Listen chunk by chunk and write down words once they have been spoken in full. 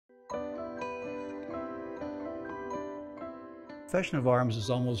profession of arms is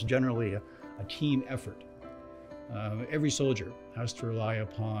almost generally a team effort. Every soldier has to rely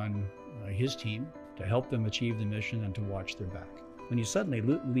upon his team to help them achieve the mission and to watch their back. When you suddenly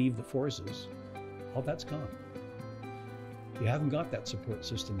leave the forces, all that's gone. You haven't got that support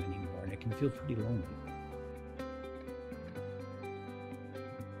system anymore, and it can feel pretty lonely.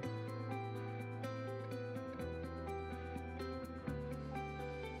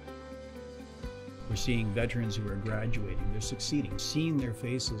 We're seeing veterans who are graduating, they're succeeding, seeing their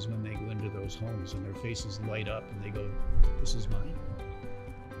faces when they go into those homes, and their faces light up and they go, this is mine.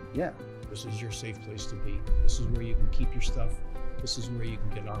 Yeah, this is your safe place to be. This is where you can keep your stuff. This is where you can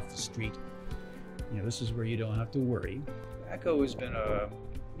get off the street. You know, this is where you don't have to worry. ECHO has been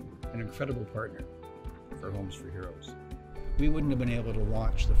an incredible partner for Homes for Heroes. We wouldn't have been able to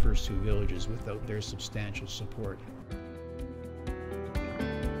launch the first two villages without their substantial support